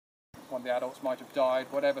one of the adults might have died,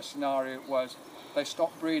 whatever scenario it was, they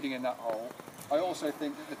stopped breeding in that hole. I also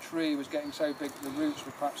think that the tree was getting so big that the roots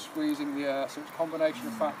were perhaps squeezing the earth, so it's a combination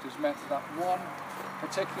of factors meant that one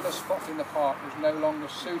particular spot in the park was no longer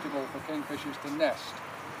suitable for kingfishers to nest.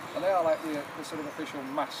 And they are like the sort of unofficial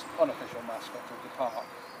mascot of the park,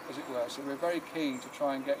 as it were. So we're very keen to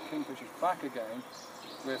try and get kingfishers back again.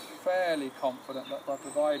 We're fairly confident that by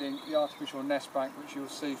providing the artificial nest bank, which you'll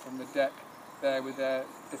see from the deck there with their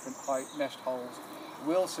different height nest holes,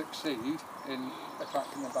 will succeed in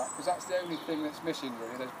attracting them back, because that's the only thing that's missing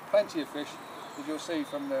really. There's plenty of fish, as you'll see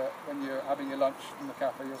from when you're having your lunch from the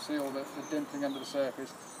cafe, you'll see all the dimpling under the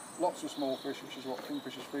surface, lots of small fish, which is what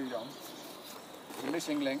kingfishers feed on. The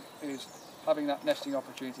missing link is having that nesting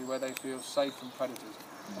opportunity where they feel safe from predators,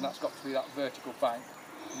 and that's got to be that vertical bank.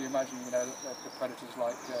 You imagine, you know, the predators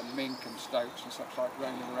like mink and stoats and such like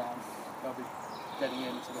roaming around, they'll be getting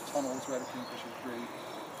into the tunnels where the kingfishers breed,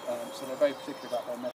 so they're very particular about their nesting.